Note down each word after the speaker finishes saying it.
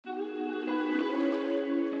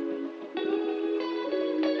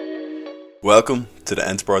Welcome to the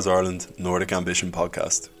Enterprise Ireland Nordic Ambition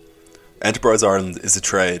podcast. Enterprise Ireland is a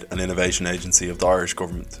trade and innovation agency of the Irish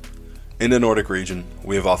government. In the Nordic region,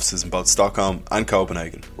 we have offices in both Stockholm and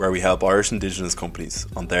Copenhagen, where we help Irish indigenous companies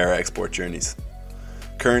on their export journeys.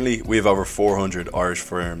 Currently, we have over 400 Irish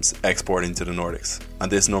firms exporting to the Nordics,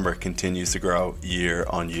 and this number continues to grow year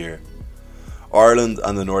on year. Ireland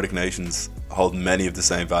and the Nordic nations hold many of the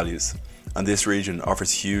same values, and this region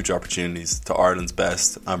offers huge opportunities to Ireland's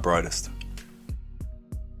best and brightest.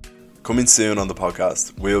 Coming soon on the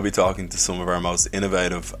podcast, we will be talking to some of our most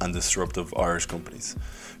innovative and disruptive Irish companies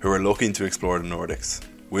who are looking to explore the Nordics.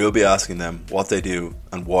 We will be asking them what they do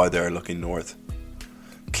and why they are looking north.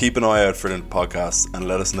 Keep an eye out for the podcast and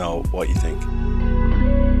let us know what you think.